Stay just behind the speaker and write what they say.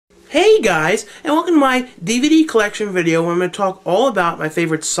Hey guys, and welcome to my DVD collection video where I'm going to talk all about my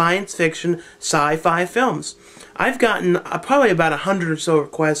favorite science fiction sci-fi films. I've gotten probably about 100 or so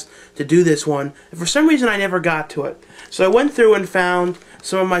requests to do this one, and for some reason I never got to it. So I went through and found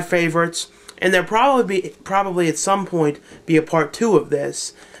some of my favorites, and there'll probably at some point be a part 2 of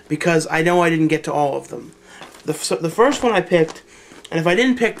this, because I know I didn't get to all of them. The first one I picked, and if I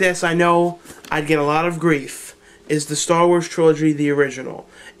didn't pick this, I know I'd get a lot of grief, is the Star Wars Trilogy, the original.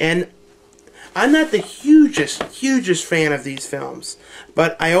 And I'm not the hugest fan of these films,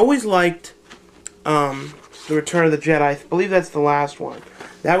 but I always liked The Return of the Jedi. I believe that's the last one.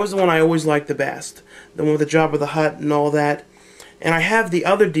 That was the one I always liked the best. The one with the Jabba the Hutt and all that. And I have the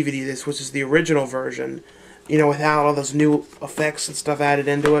other DVD of this, which is the original version, you know, without all those new effects and stuff added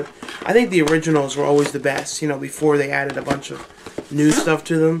into it. I think the originals were always the best, you know, before they added a bunch of new stuff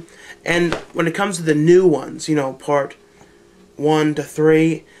to them. And when it comes to the new ones, you know, part 1 to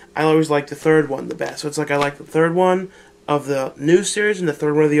 3, I always like the third one the best. So it's like I like the third one of the new series and the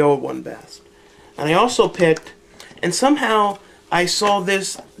third one of the old one best. And I also picked, and somehow I saw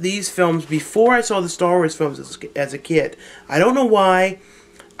these films before I saw the Star Wars films as a kid. I don't know why.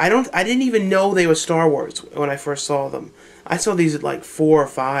 I didn't even know they were Star Wars when I first saw them. I saw these at like 4 or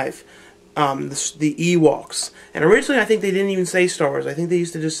 5. The Ewoks. And originally I think they didn't even say Star Wars. I think they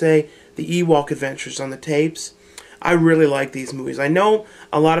used to just say the Ewoke Adventures on the tapes. I really like these movies. I know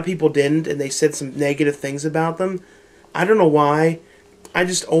a lot of people didn't, and they said some negative things about them. I don't know why. I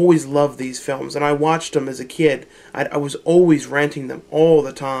just always loved these films, and I watched them as a kid. I was always renting them all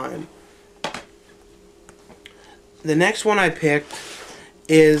the time. The next one I picked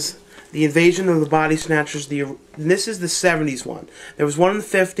is The Invasion of the Body Snatchers. This is the 70s one. There was one in the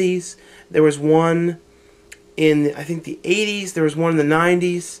 50s. There was one in, I think, the 80s. There was one in the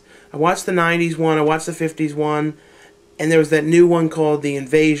 90s. I watched the 90s one. I watched the 50s one. And there was that new one called The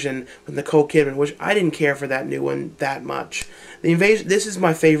Invasion with Nicole Kidman, which I didn't care for that new one that much. The Invasion, this is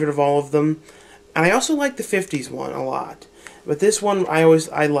my favorite of all of them. And I also like the 50s one a lot. But this one I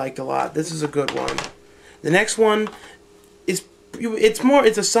liked a lot. This is a good one. The next one is, it's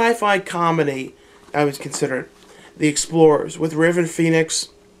a sci-fi comedy, I would consider it. The Explorers, with River Phoenix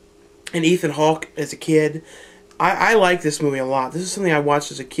and Ethan Hawke as a kid. I like this movie a lot. This is something I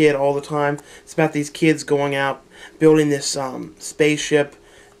watched as a kid all the time. It's about these kids going out, building this spaceship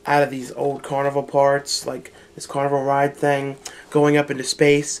out of these old carnival parts, like this carnival ride thing, going up into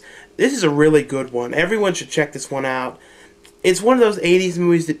space. This is a really good one. Everyone should check this one out. It's one of those 80s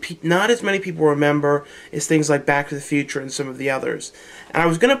movies that not as many people remember as things like Back to the Future and some of the others. And I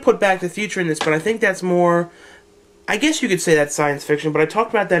was going to put Back to the Future in this, but I think that's more, I guess you could say that's science fiction, but I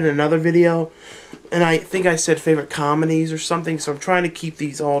talked about that in another video, and I think I said favorite comedies or something, so I'm trying to keep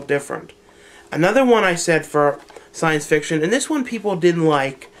these all different. Another one I said for science fiction, and this one people didn't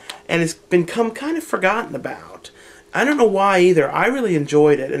like, and it's become kind of forgotten about. I don't know why either. I really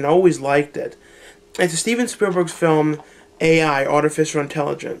enjoyed it and always liked it. It's a Steven Spielberg's film, AI, Artificial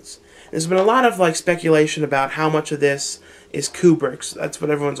Intelligence. There's been a lot of like speculation about how much of this is Kubrick's. That's what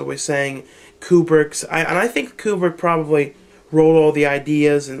everyone's always saying, Kubrick's. And I think Kubrick probably wrote all the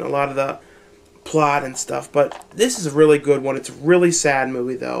ideas and a lot of the plot and stuff, but this is a really good one. It's a really sad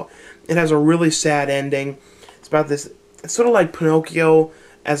movie, though. It has a really sad ending. It's about this, it's sort of like Pinocchio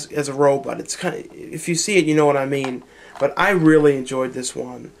as a robot. It's kind of, if you see it, you know what I mean. But I really enjoyed this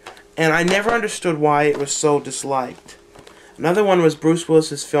one, and I never understood why it was so disliked. Another one was Bruce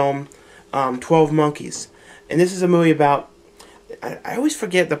Willis's film, 12 Monkeys. And this is a movie about, I always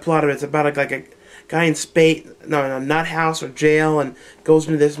forget the plot of it. It's about like a guy in space, no, in a nut house or jail, and goes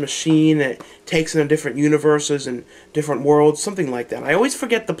into this machine, and it takes him to different universes and different worlds, something like that. I always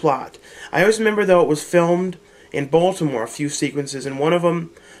forget the plot. I always remember, though, it was filmed in Baltimore, a few sequences, and one of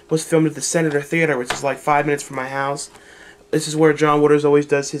them was filmed at the Senator Theater, which is like 5 minutes from my house. This is where John Waters always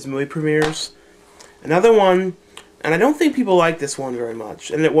does his movie premieres. Another one, and I don't think people like this one very much,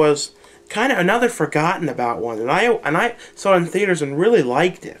 and it was kind of another forgotten about one, and I saw it in theaters and really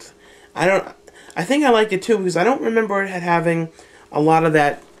liked it. I think I liked it too because I don't remember it having a lot of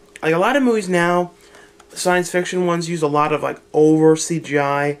that. Like a lot of movies now, science fiction ones use a lot of like over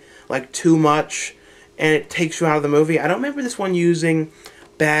CGI, like too much, and it takes you out of the movie. I don't remember this one using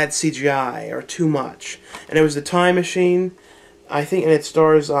bad CGI or too much. And it was The Time Machine, I think, and it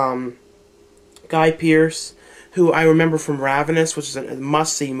stars Guy Pearce, who I remember from Ravenous, which is a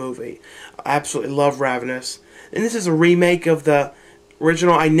must-see movie. I absolutely love Ravenous. And this is a remake of the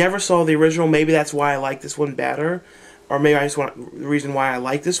original. I never saw the original. Maybe that's why I like this one better, or maybe I just want the reason why I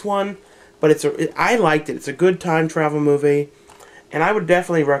like this one. But I liked it. It's a good time travel movie, and I would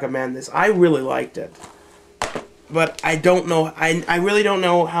definitely recommend this. I really liked it. but I don't know. I really don't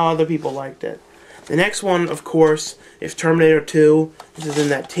know how other people liked it. The next one, of course, is Terminator 2. This is in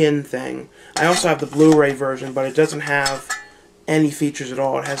that tin thing. I also have the Blu-ray version, but it doesn't have any features at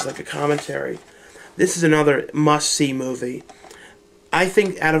all. It has like a commentary. This is another must-see movie. I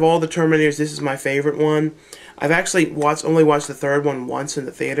think out of all the Terminators, this is my favorite one. I've actually only watched the third one once in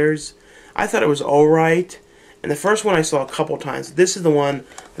the theaters. I thought it was alright. And the first one I saw a couple times. This is the one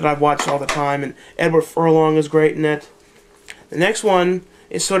that I've watched all the time, and Edward Furlong is great in it. The next one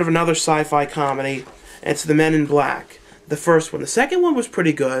is sort of another sci-fi comedy. It's The Men in Black. The first one. The second one was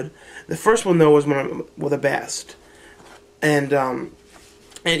pretty good. The first one, though, was one of the best. And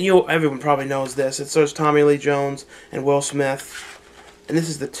everyone probably knows this. It stars Tommy Lee Jones and Will Smith. And this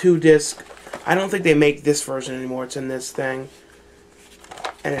is the 2-disc. I don't think they make this version anymore. It's in this thing.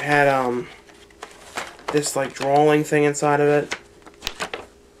 And it had this like drawing thing inside of it.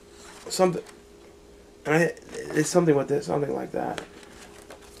 Something. And it's something with this, something like that.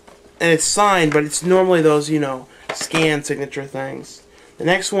 And it's signed, but it's normally those, you know, scan signature things. The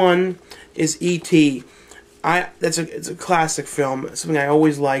next one is E.T. It's a classic film. It's something I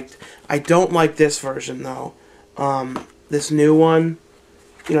always liked. I don't like this version though. This new one,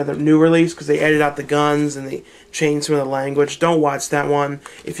 you know, the new release, because they edited out the guns and they changed some of the language. Don't watch that one.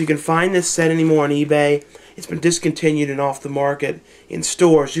 If you can find this set anymore on eBay, it's been discontinued and off the market in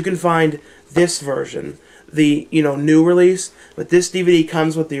stores. You can find this version, the, you know, new release, but this DVD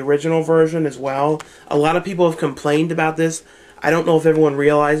comes with the original version as well. A lot of people have complained about this. I don't know if everyone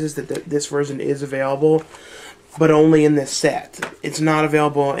realizes that this version is available, but only in this set. It's not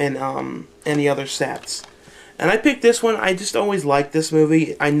available in any other sets. And I picked this one. I just always liked this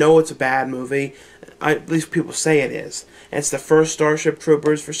movie. I know it's a bad movie. At least people say it is. And it's the first Starship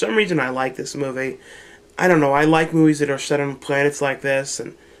Troopers. For some reason, I like this movie. I don't know. I like movies that are set on planets like this,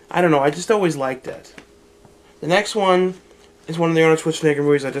 and I don't know. I just always liked it. The next one is one of the Arnold Schwarzenegger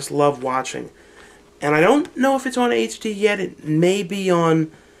movies I just love watching. And I don't know if it's on HD yet. It may be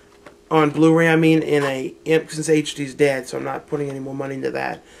on Blu-ray. I mean, since HD's dead, so I'm not putting any more money into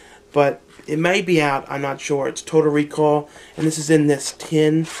that. But it may be out. I'm not sure. It's Total Recall, and this is in this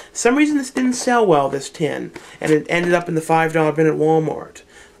tin. For some reason, this didn't sell well, this tin. And it ended up in the $5 bin at Walmart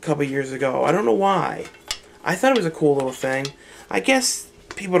a couple years ago. I don't know why. I thought it was a cool little thing. I guess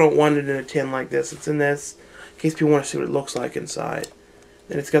people don't want it in a tin like this. It's in this, in case people want to see what it looks like inside.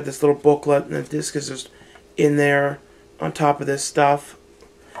 And it's got this little booklet, and the disc is just in there on top of this stuff.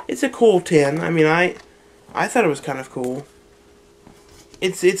 It's a cool tin. I mean, I thought it was kind of cool.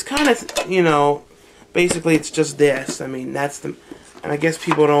 It's kind of, you know, basically it's just this. I mean, that's the, and I guess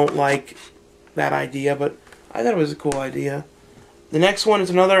people don't like that idea, but I thought it was a cool idea. The next one is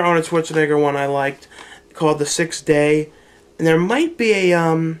another Arnold Schwarzenegger one I liked, called The Sixth Day. And there might be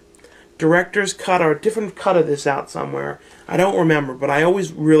a director's cut or a different cut of this out somewhere. I don't remember, but I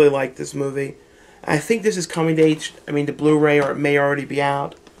always really liked this movie. I think this is coming to Blu-ray, or it may already be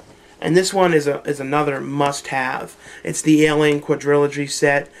out. And this one is another must-have. It's the Alien quadrilogy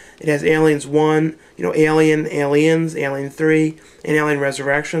set. It has Aliens 1, you know, Aliens, Alien 3, and Alein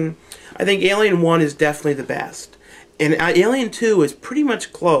Ressurection. I think Alien 1 is definitely the best. And Alien 2 is pretty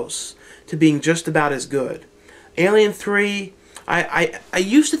much close to being just about as good. Alien 3, I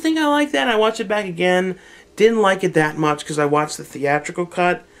used to think I liked that. I watched it back again. Didn't like it that much because I watched the theatrical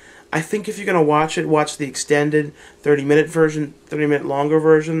cut. I think if you're going to watch it, watch the extended 30-minute version, 30-minute longer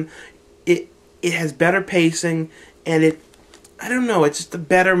version. It has better pacing, and I don't know, it's just a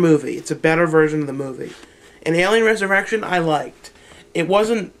better movie. It's a better version of the movie. And Alein Ressurection, I liked. It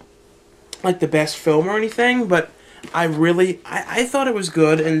wasn't like the best film or anything, but I thought it was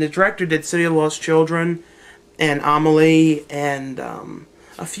good. And the director did City of Lost Children and Amelie and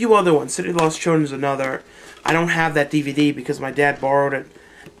a few other ones. City of Lost Children is another. I don't have that DVD because my dad borrowed it,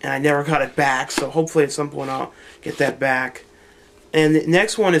 and I never got it back, so hopefully at some point I'll get that back. And the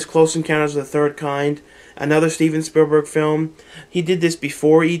next one is Close Encounters of the Third Kind, another Steven Spielberg film. He did this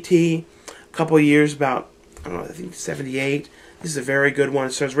before E.T., a couple of years, about, I don't know, I think 78. This is a very good one.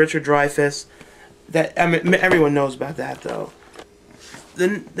 It stars Richard Dreyfuss. I mean, everyone knows about that, though.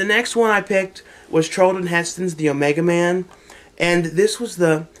 The next one I picked was Charlton Heston's The Omega Man, and this was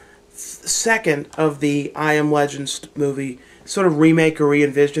the second of the I Am Legend movie sort of remake or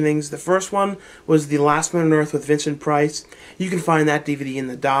re-envisionings. The first one was The Last Man on Earth with Vincent Price. You can find that DVD in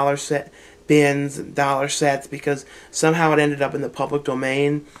the dollar set bins and dollar sets because somehow it ended up in the public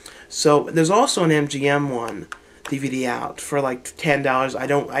domain. So there's also an MGM one DVD out for like $10.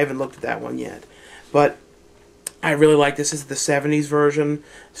 I haven't looked at that one yet, but I really like this. This is the 70s version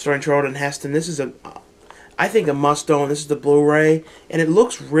starring Charlton Heston. This is I think a must-own. This is the Blu-ray, and it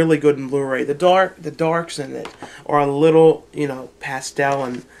looks really good in Blu-ray. The darks in it are a little, you know, pastel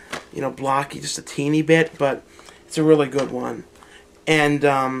and, you know, blocky, just a teeny bit, but it's a really good one. And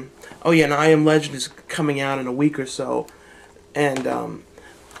oh yeah, and I Am Legend is coming out in a week or so, and I'm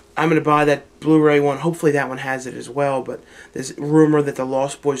going to buy that Blu-ray one. Hopefully that one has it as well, but there's rumor that the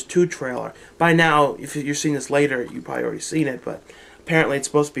Lost Boys 2 trailer, by now, if you're seeing this later, you've probably already seen it, but apparently it's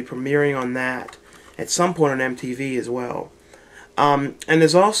supposed to be premiering on that at some point on MTV as well. And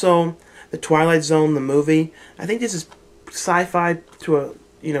there's also the Twilight Zone, the movie. I think this is sci-fi to a,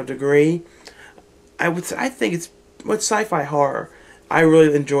 you know, degree. I think it's sci-fi horror. I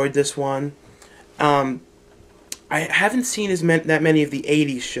really enjoyed this one. I haven't seen that many of the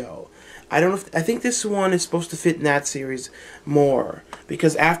 80s show. I don't know if, I think this one is supposed to fit in that series more,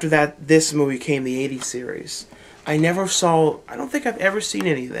 because after that, this movie came the 80s series. I don't think I've ever seen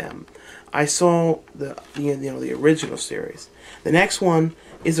any of them. I saw the original series. The next one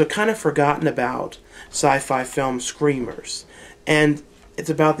is a kind of forgotten about sci-fi film, Screamers, and it's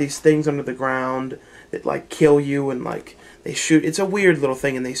about these things under the ground that like kill you and like they shoot. It's a weird little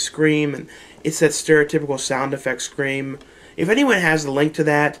thing, and they scream, and it's that stereotypical sound effect scream. If anyone has the link to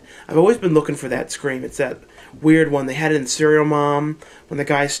that, I've always been looking for that scream. It's that weird one. They had it in Serial Mom when the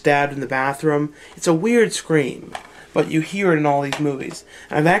guy's stabbed in the bathroom. It's a weird scream, but you hear it in all these movies.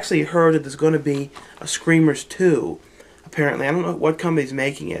 And I've actually heard that there's going to be a Screamers 2, apparently. I don't know what company's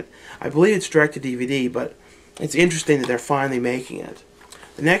making it. I believe it's direct-to-DVD, but it's interesting that they're finally making it.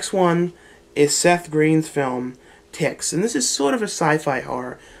 The next one is Seth Green's film, Ticks, and this is sort of a sci-fi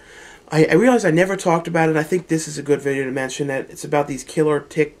horror. I realize I never talked about it. I think this is a good video to mention it. It's about these killer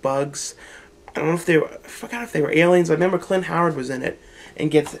tick bugs. I don't know if I forgot if they were aliens. I remember Clint Howard was in it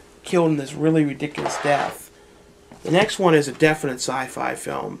and gets killed in this really ridiculous death. The next one is a definite sci-fi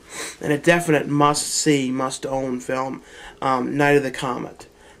film and a definite must-see, must-own film, Night of the Comet.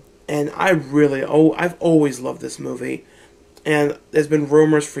 And I've always loved this movie. And there's been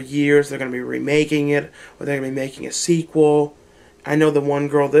rumors for years they're going to be remaking it, or they're going to be making a sequel. I know the one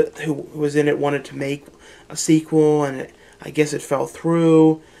girl who was in it wanted to make a sequel, and I guess it fell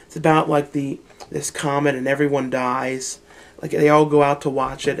through. It's about like this comet, and everyone dies. Like they all go out to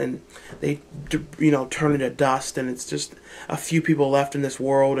watch it, and they turn into dust, and it's just a few people left in this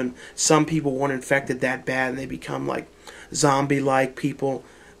world, and some people weren't infected that bad, and they become like zombie-like people,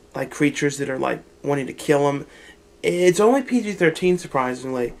 like creatures that are like wanting to kill them. It's only PG-13,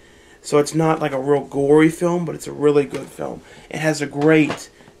 surprisingly, so it's not like a real gory film, but it's a really good film. It has a great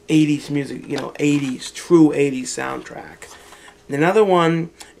 80s music, true 80s soundtrack. And another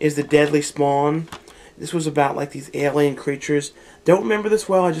one is The Deadly Spawn. This was about like these alien creatures. Don't remember this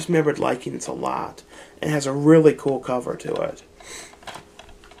well, I just remembered liking this a lot. And it has a really cool cover to it.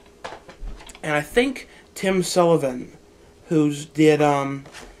 And I think Tim Sullivan, who did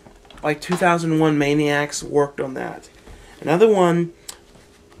like 2001 Maniacs, worked on that. Another one,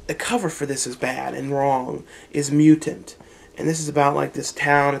 the cover for this is bad and wrong, is Mutant. And this is about like this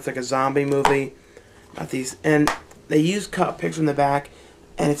town, it's like a zombie movie. About these, and they use cut pictures in the back,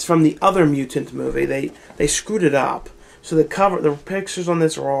 and it's from the other Mutant movie. They screwed it up. So the pictures on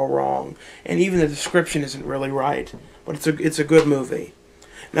this are all wrong. And even the description isn't really right. But it's a good movie.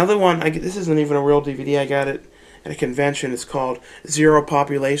 Another one, this isn't even a real DVD, I got it at a convention. It's called Zero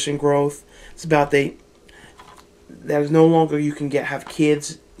Population Growth. It's about there's no longer you can have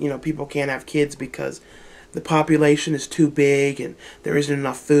kids. People can't have kids because the population is too big and there isn't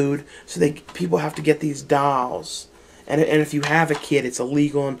enough food. So people have to get these dolls. And if you have a kid, it's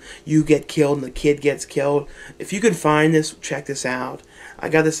illegal, and you get killed and the kid gets killed. If you can find this, check this out. I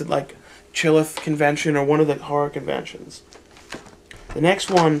got this at like Chillith convention or one of the horror conventions. The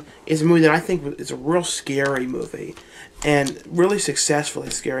next one is a movie that I think is a real scary movie, and really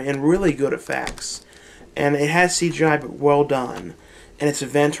successfully scary, and really good effects. And it has CGI, but well done. And it's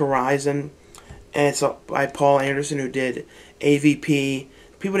Event Horizon, and it's by Paul Anderson, who did AVP.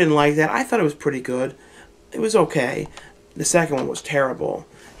 People didn't like that. I thought it was pretty good. It was okay. The second one was terrible.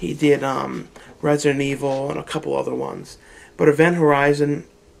 He did Resident Evil and a couple other ones. But Event Horizon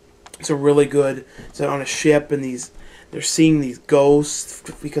is a really good. It's on a ship, and they're seeing these ghosts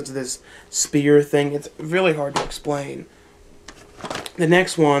because of this spear thing. It's really hard to explain. The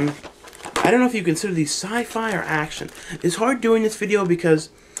next one, I don't know if you consider these sci-fi or action. It's hard doing this video because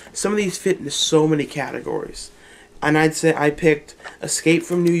some of these fit into so many categories. And I'd say I picked Escape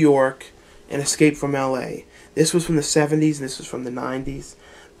from New York and Escape from LA. This was from the 70s and this was from the 90s.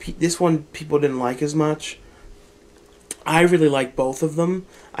 This one people didn't like as much. I really like both of them.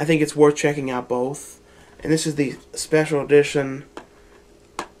 I think it's worth checking out both. And this is the special edition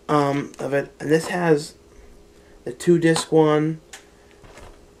of it. And this has the 2-disc one.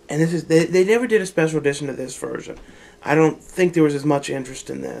 And this is they never did a special edition of this version. I don't think there was as much interest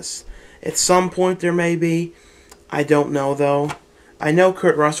in this. At some point there may be. I don't know though. I know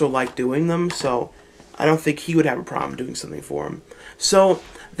Kurt Russell liked doing them, so I don't think he would have a problem doing something for him. So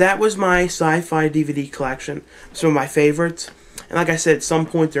that was my sci-fi DVD collection. Some of my favorites. And like I said, at some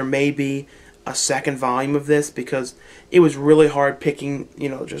point there may be a second volume of this because it was really hard picking, you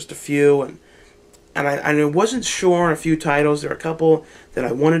know, just a few. And I wasn't sure on a few titles. There are a couple that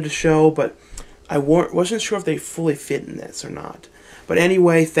I wanted to show, but I wasn't sure if they fully fit in this or not. But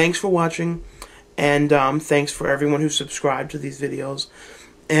anyway, thanks for watching. And thanks for everyone who subscribed to these videos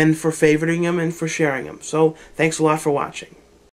and for favoriting them and for sharing them. So thanks a lot for watching.